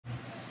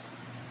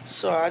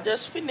So I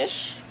just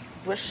finished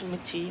brushing my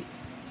teeth,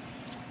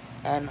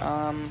 and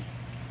I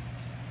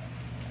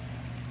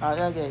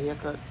gotta get a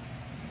haircut.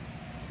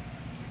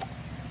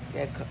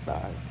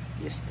 Dog,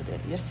 yesterday.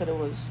 Yesterday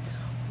was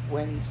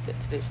Wednesday.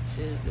 Today's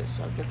Tuesday,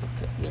 so I got a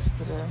cut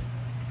yesterday.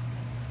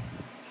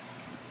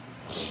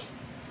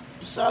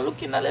 So I'm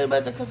looking a little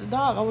better because,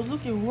 dog, I was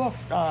looking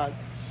rough, dog.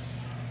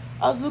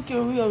 I was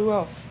looking real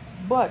rough,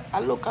 but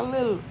I look a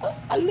little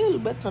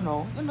better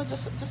now. You know,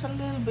 just a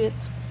little bit.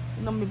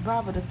 You know, my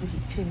barber that do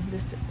hit 10,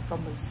 this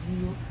from a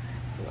 0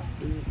 to an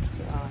 8,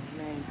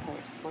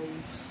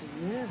 9.5. So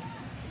yeah,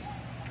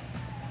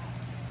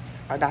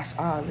 that's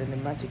all in the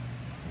magic,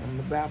 in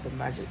the barber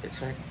magic.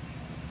 It's right.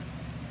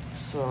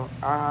 So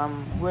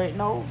right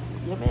now,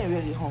 yeah, me ain't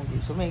really hungry,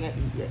 so I ain't gonna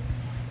eat yet.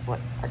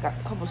 But I got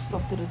a couple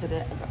stuff to do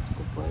today. I got to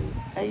go buy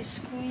ice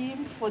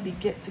cream for the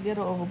get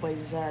together over by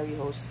Zari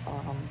house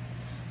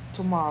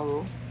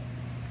tomorrow.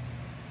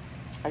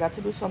 I got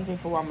to do something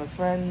for one of my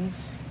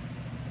friends.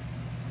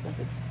 Got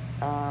to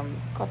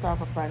cut off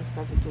her pants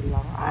because it's too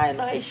long. I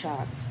know it's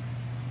short,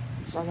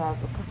 so I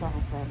got to cut off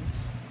her pants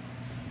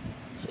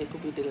so it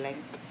could be the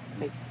length.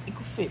 Like it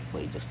could fit,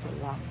 but it's just too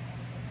long.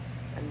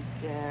 And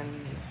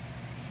then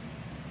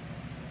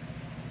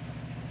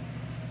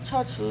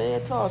church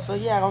later, so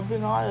yeah, I'm gonna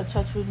bring all the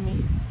church with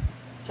me.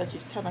 Church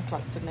is 10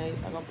 o'clock tonight.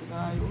 I'm gonna bring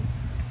all you.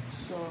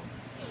 So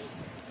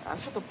I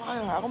set up all,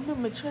 I'm gonna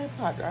bring my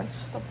tripod and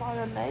set up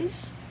all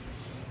nice.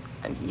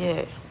 And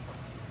yeah,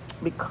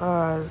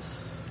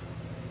 because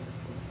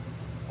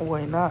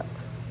why not?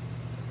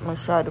 I'm gonna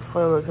try the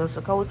fireworks. Just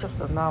like I was just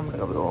normally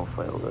gonna be on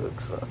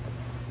fireworks, so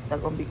they're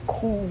gonna be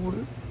cool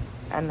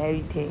and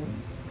everything.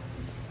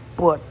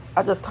 But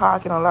I just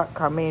talking a lot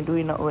because I ain't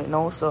doing nothing right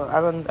now, so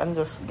I'm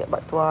just get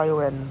back to you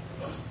and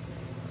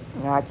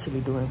actually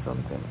doing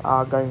something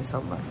or going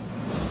somewhere.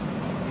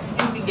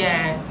 Stupid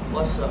gang,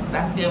 what's up?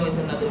 Back there with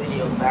another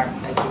video, back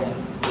again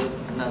with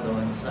another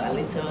one. So I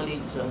literally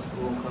just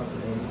woke up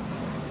and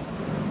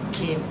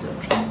came to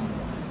pee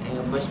and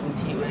I brush my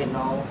teeth right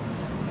now.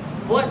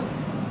 But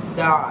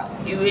dog,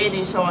 it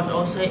really so much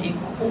outside. It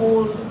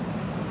cold.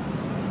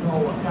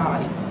 No,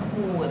 dog, it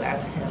cool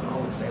as hell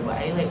outside, but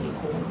I like it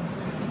cold.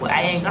 But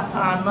I ain't got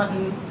on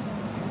nothing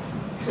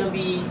to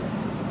be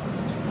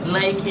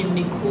liking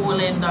the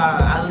cooling.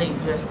 I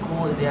like just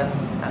cozy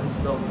and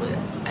stuff. But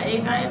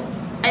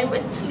I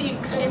went to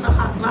sleep kind of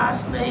hot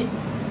last night.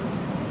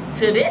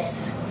 To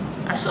this,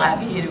 I saw I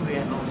can hear the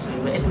rain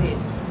outside. But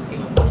anyways, I'm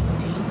gonna brush my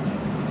teeth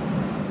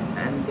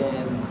and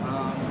then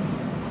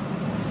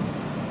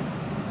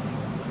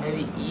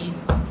maybe eat.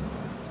 I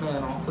don't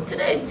know. But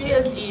today is New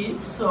Year's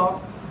Eve, so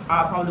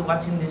I'll probably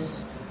watching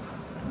this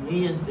New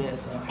Year's Day,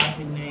 so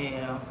happy New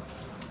Year.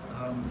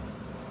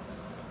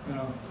 You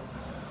know,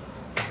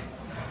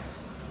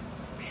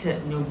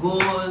 set new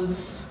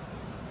goals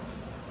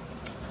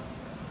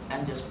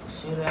and just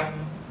pursue them.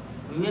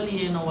 We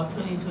really don't know what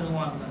 2021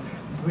 gonna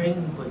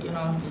bring, but you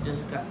know, you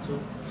just got to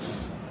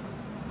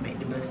make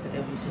the best of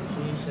every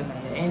situation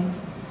that you're in.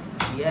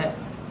 Yeah,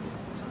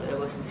 so they're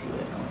watching TV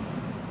right now.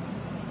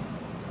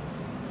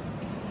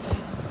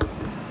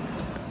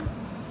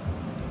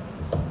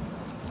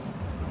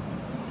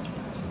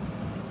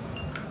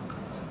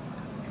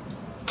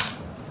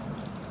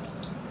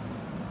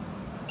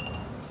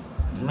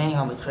 Man,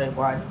 I'm a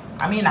tripod.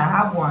 I mean, I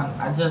have one.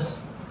 I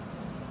just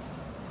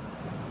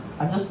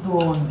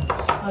don't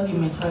study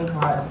my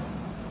tripod.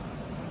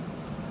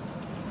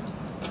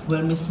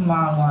 Well, my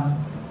small one,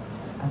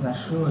 as I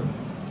should.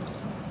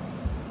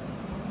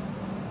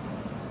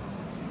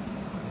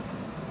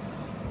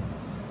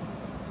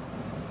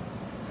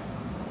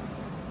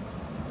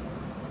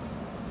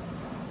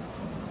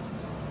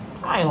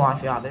 I ain't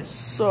want y'all this.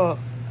 So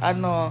I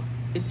know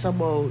it's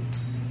about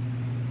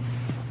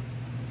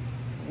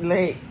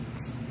like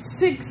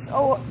 6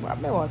 hours. I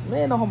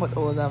don't know how much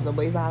hours after,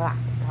 but it's a lot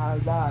to call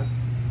dog.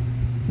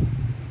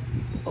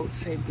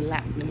 Outside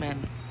black, the man.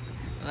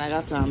 And I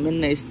got some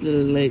nice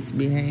little lights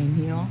behind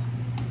here.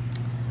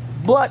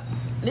 But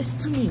listen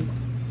to me.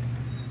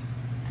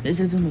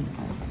 Listen to me.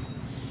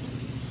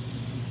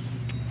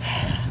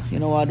 You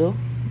know what I do?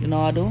 You know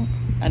what I do?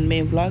 And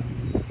main vlog.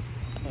 I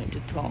went to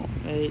town,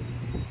 right?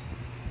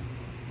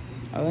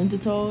 I went to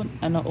town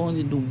and I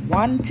only do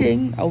one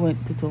thing I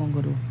went to town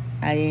go do.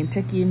 I ain't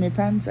taking my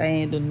pants, I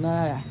ain't doing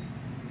nada.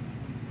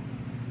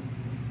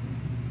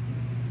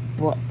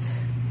 But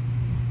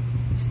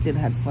still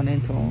had fun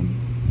in town.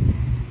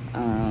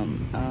 I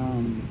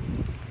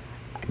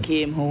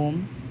came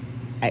home,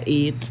 I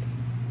ate.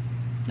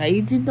 I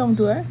eat in town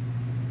too, eh?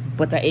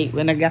 But I ate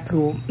when I got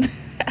home.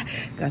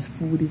 Because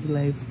food is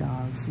life,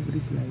 dog. Food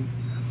is life.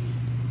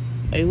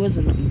 It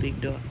wasn't nothing big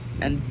though.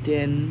 And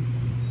then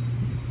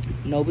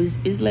no,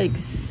 it's like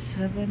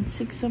 7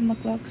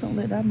 o'clock, something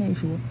like that, make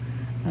sure.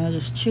 And I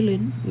was just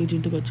chilling,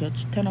 waiting to go to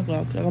church. 10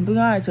 o'clock, so I'm gonna bring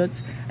her to church,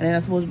 and then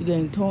I'm supposed to be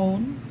going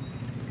town.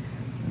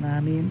 You know what I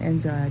mean?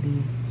 Enjoy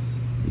the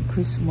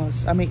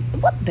Christmas. I mean,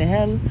 what the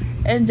hell?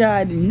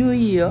 Enjoy the New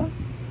Year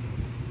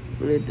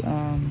with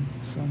enjoy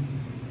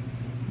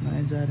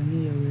the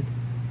New Year with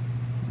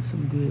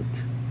some great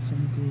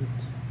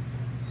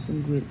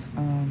Some grits.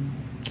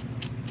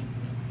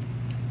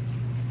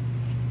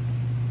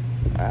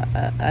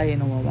 I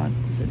know what I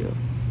want to say though.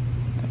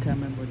 I can't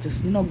remember.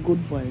 Just, you know, good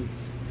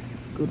vibes.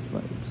 Good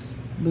vibes.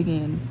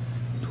 Begin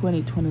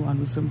 2021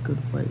 with some good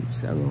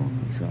vibes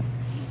around me. So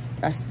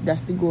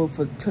that's the goal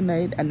for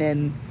tonight. And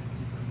then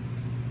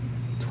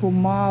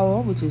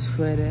tomorrow, which is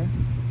Friday,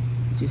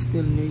 which is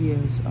still New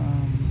Year's,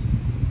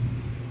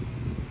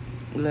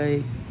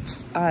 like,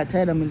 I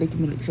tired of me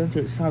licking my lips.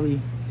 Sorry.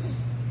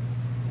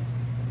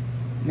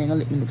 I'm gonna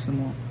lick my lips some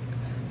more.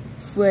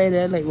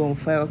 Friday, like around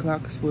 5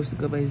 o'clock, supposed to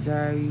go by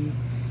Zari.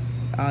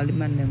 All the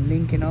man them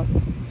linking up.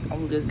 I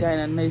will just get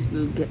a nice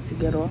little get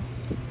together.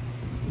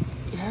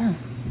 Yeah.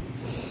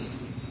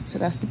 So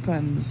that's the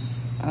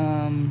plans.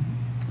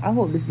 I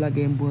hope this vlog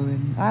ain't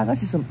boring. I gotta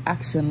see some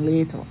action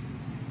later.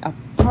 I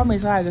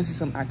promise I gotta see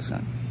some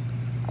action.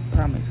 I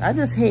promise. I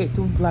just hate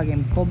to vlog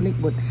in public,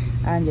 but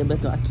I get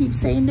better. I keep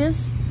saying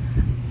this,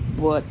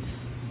 but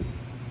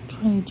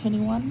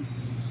 2021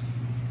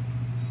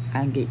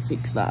 I get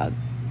fixed, dog.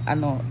 I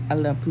know a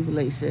lot of people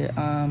like say,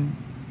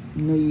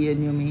 New Year,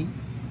 new me.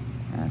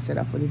 I said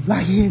that for the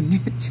vlogging.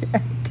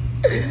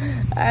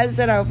 I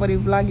said that for the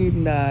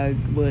vlogging, dog.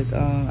 But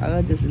I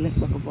gotta just link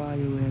back up all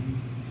you and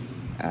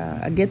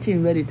I'm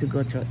getting ready to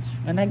go church.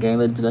 When I get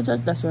ready to go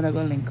church, that's when I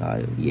gonna link all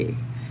you. Yeah.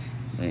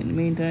 But in the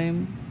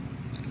meantime,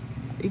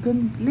 you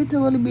can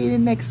literally be the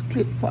next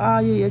clip for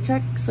all you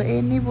check. So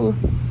ain't never.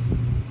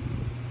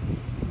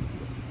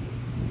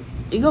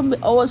 It's gonna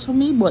be hours for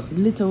me, but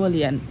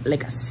literally and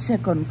like a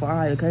second for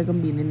all you. Cause it's gonna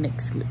be in the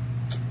next clip.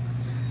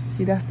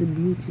 See, that's the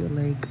beauty of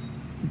like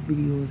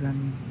videos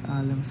and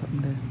all them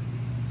something there.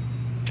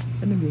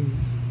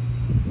 Anyways,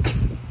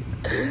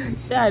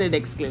 share the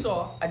next clip.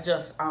 So I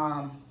just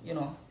you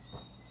know,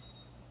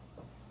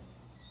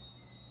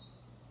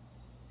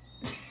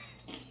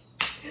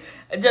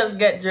 I just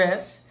get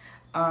dressed.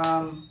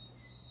 No,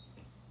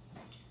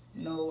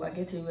 I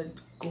get ready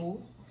to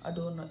go. I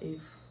don't know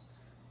if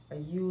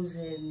I'm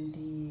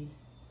using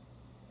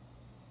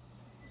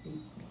the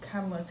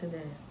camera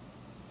today,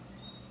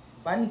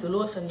 but I need to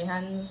lotion my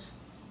hands.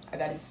 I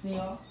got the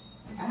snail.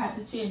 I had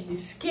to change the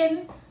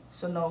skin,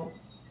 so now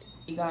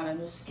you got a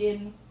new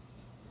skin.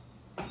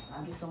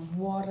 I get some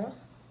water.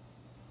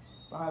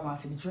 But I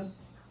want to see the drip.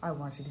 I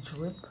want to see the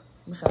drip.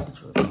 Let me show the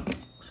drip.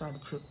 Show the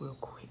drip real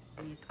quick.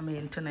 I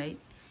mean tonight.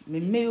 My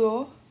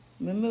mirror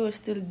is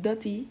still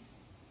dirty,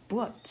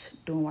 but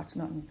don't watch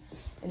nothing.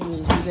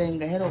 Anyways, we're going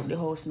to head out the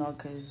house now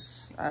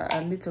because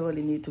I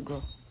literally need to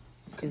go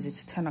because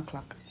it's 10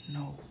 o'clock.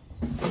 No.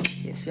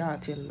 Yes, yeah, I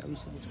tell you. I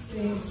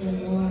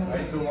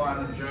do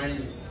want to join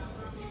you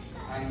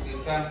and say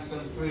thanks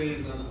and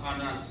praise and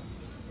honor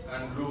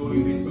and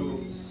glory be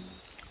to.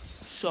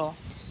 So,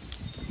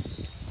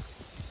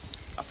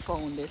 I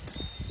found it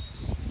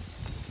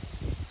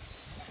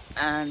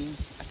and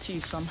I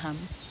achieved some ham.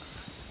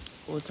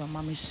 Out of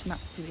mommy snack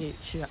plate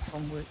she got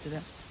from work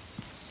today.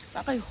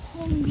 Like I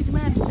hungry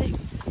man, like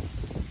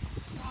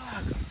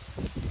dog.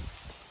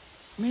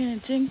 Man, I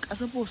think I'm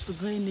supposed to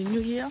go in the new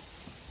year.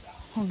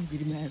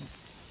 Hungry man.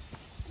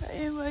 That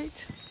ain't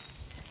right.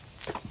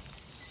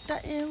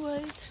 That ain't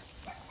right.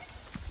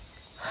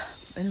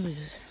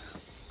 Anyways,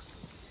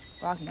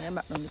 walking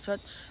back down the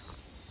church.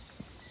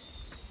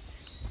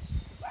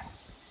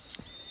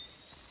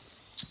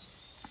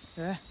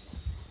 Yeah.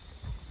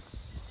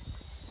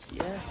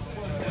 Yeah.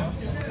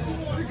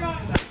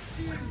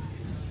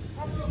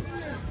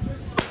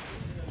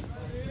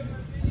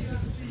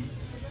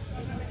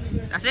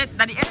 That's it.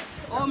 Daddy 8.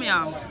 Oh, me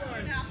arm.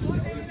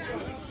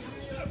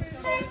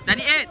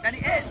 Daddy 8. Daddy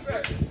 8.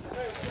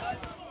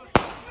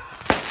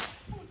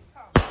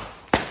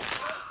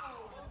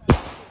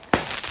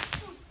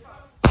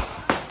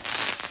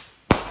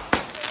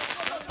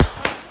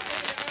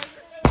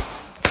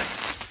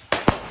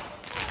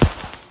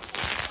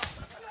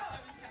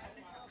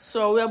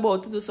 So we're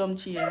about to do some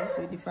cheers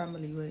with the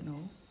family right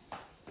now.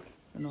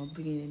 You know,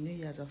 bringing in New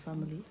Year as a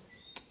family.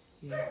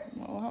 Yeah.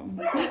 What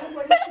happened?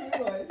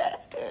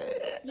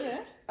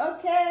 Yeah.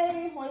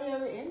 Okay, what are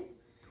we in?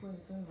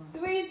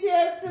 3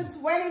 cheers to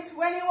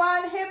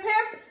 2021. Hip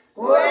hip.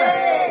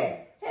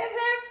 Hooray! Hip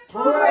hip.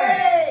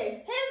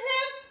 Hooray! Hip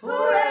hip.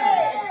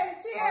 Hooray!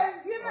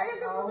 Cheers! You know you're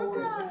supposed to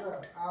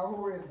cry. I'll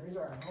win.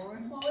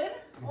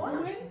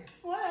 Win?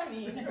 What I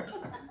mean?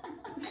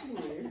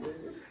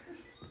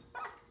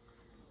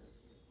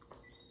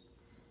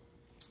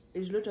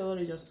 It's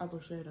literally just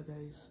apple cider,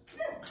 guys.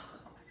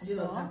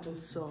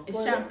 So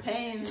it's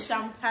champagne,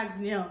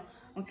 champagne,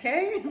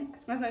 okay?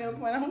 That's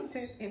what I'm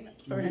saying.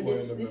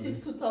 This is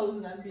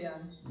 2000 and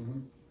beyond.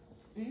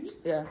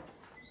 Yeah.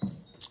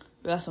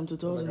 We have some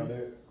 2000.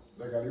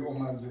 Like the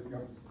old man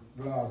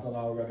glass and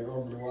now got the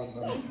ugly one.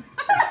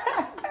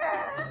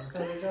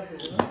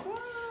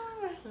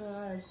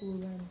 Cool,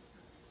 man.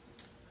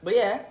 But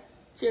yeah,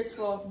 cheers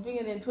for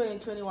bringing in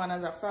 2021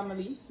 as a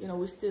family. You know,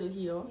 we're still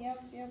here.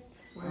 Yep.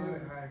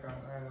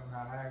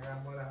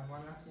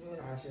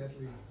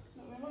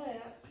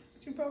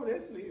 She probably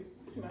asleep.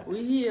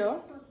 We're here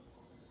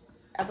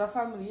as a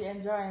family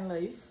enjoying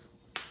life,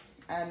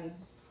 and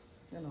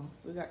you know,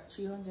 we got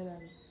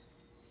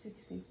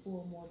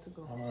 364 more to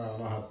go. I'm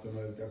gonna have to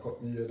make a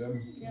couple of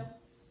them. Yep.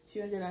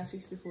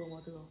 364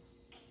 more to go.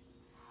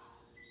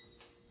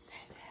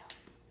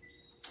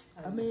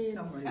 I mean,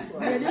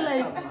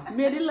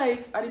 made the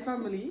life of the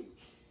family.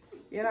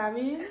 You know what I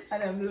mean?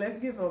 And I'm the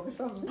life giver of the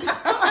family.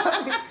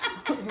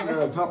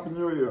 Yeah, Happy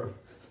New Year.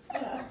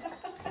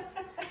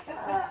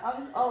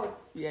 I'm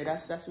out. Yeah,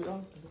 that's what I'm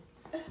doing.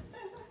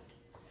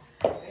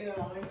 You know,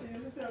 I'm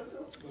introduce yourself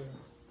too.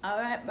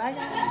 Alright, bye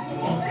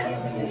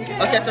guys.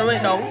 Okay, so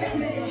right now, I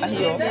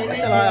hear I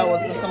tell her I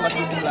was gonna come back to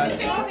the vlog.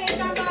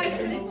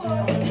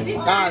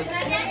 Dog.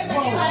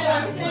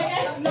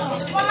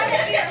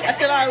 I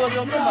tell her I was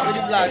gonna come back with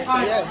the vlog, so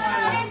yeah.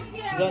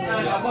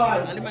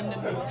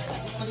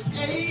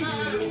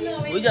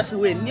 We just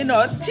win, you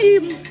know,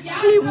 team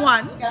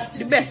 1,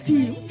 the best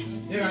team.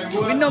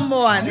 We number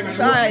 1,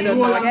 so I don't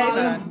know what going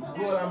on.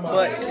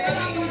 But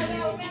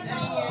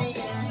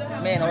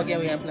man, what game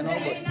we ain't playing now,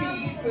 but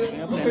we're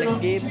gonna play this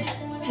game.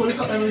 Let's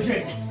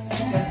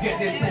get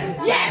this.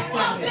 Yeah!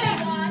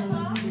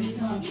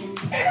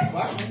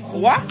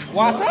 What?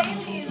 Water?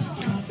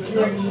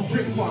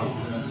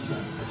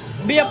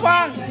 Beer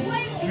pong!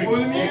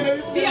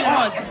 Beer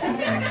pong!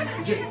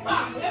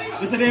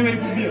 This is the ready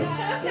for beer.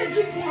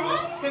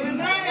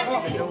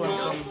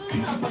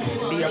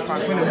 Beer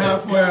pong.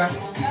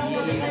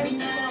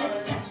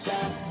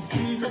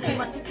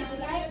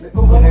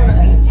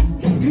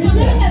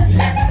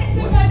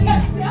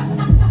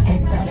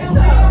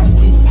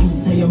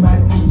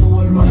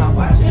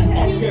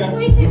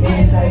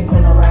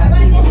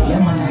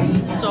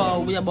 So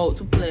we about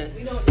to play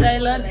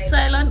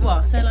silent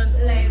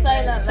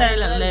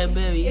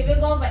baby. If you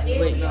go over 80,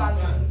 wait, no.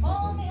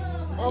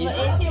 Over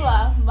 80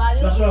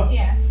 value?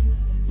 Yeah.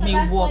 Me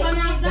walk.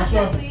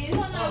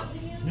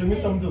 Give me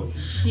some too.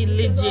 She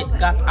legit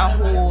got a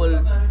whole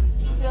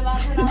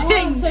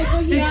thing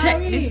to check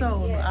this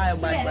out.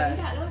 Alright, bye.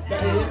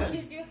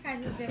 Is your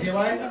hand is there? Yeah,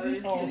 why?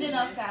 Is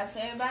enough cards,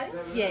 everybody?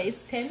 Yeah,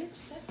 it's 10.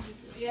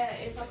 Yeah,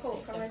 if I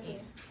cook, come in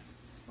here.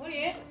 Oh,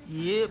 yeah?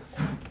 Yep.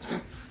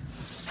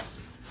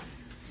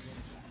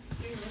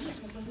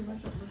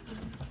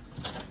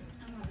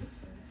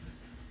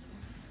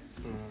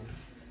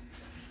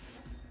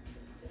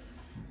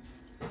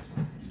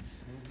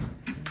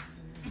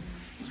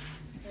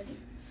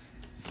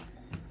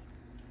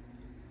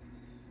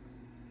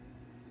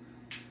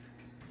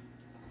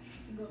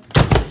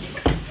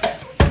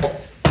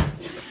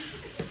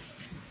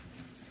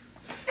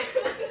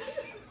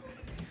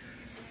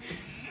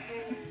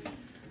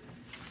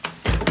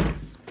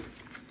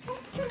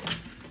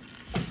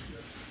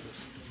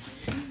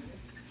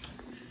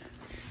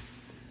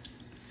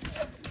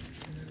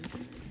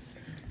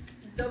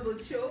 Double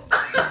choke.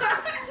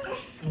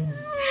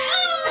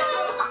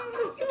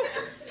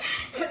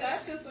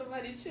 That's just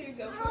somebody chewing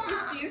gum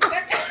for 15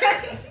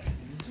 seconds.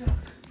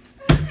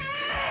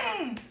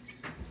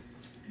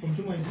 Come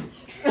to my seat.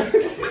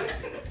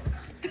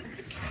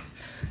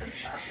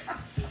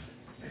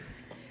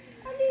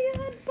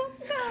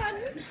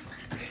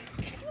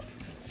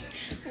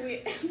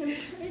 Wait, let me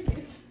taste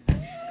it.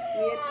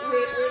 Wait,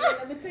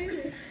 let me taste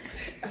it.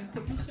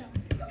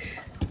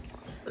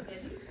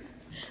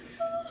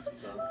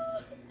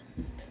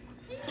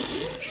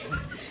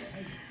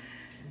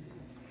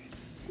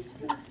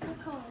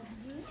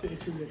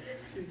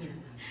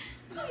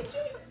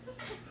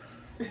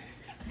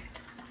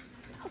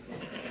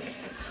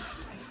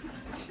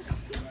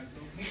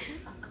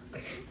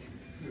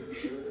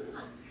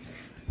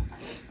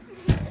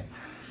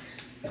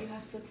 You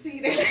have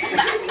succeeded.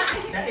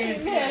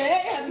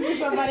 Yeah, to be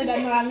somebody that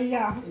know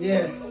Aliyah.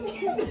 Yes.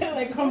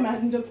 Like, come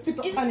on, just spit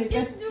up on it.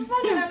 It's too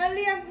funny. And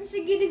Aliyah,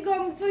 she give the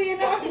gum too, you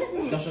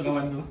know. That's what I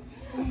want to do.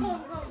 Go.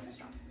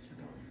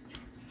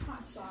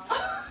 Hot sauce.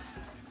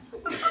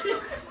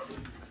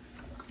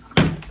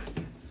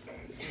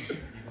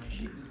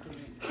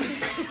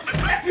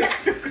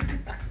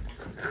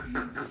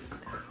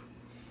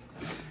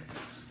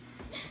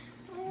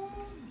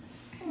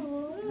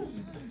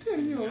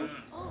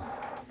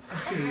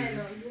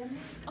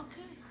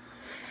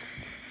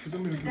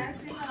 That's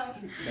the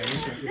love.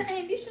 The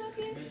Andy shop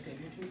yet?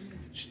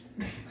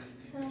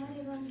 So what are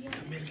you going to get?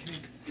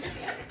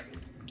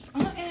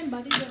 Oh, and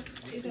but it just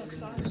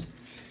started.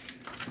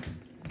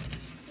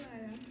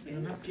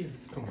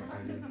 Come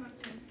on,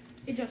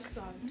 It just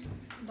started.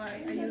 But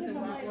I use it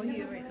over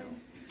here right now.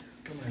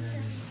 come on.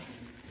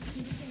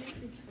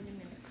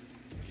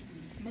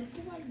 But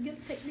who will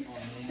get take this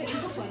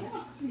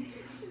twice?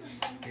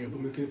 Yeah, put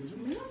me a cake.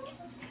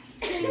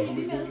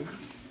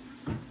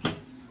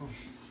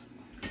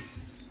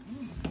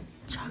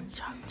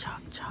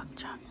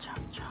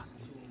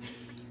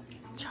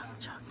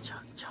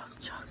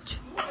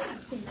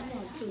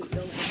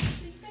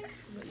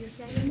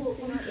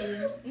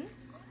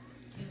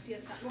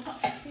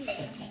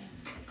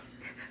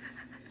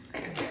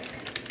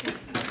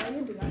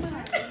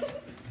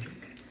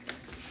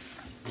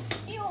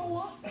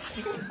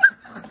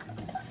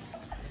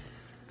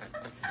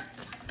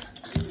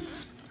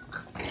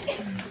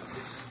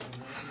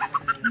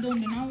 Don't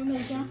you know?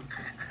 milk, yeah?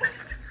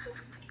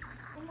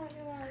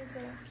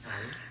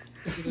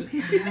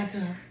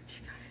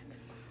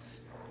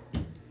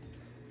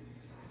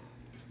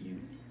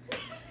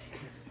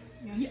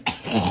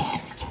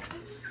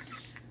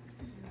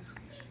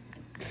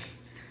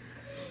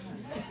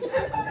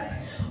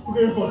 Hoe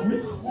kun je pas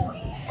mee?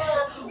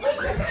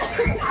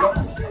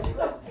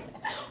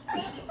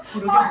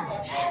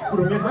 Put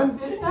on your hand.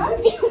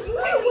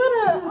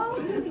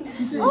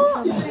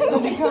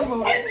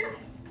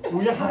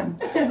 Put your hand.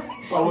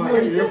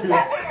 Power, your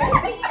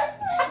face.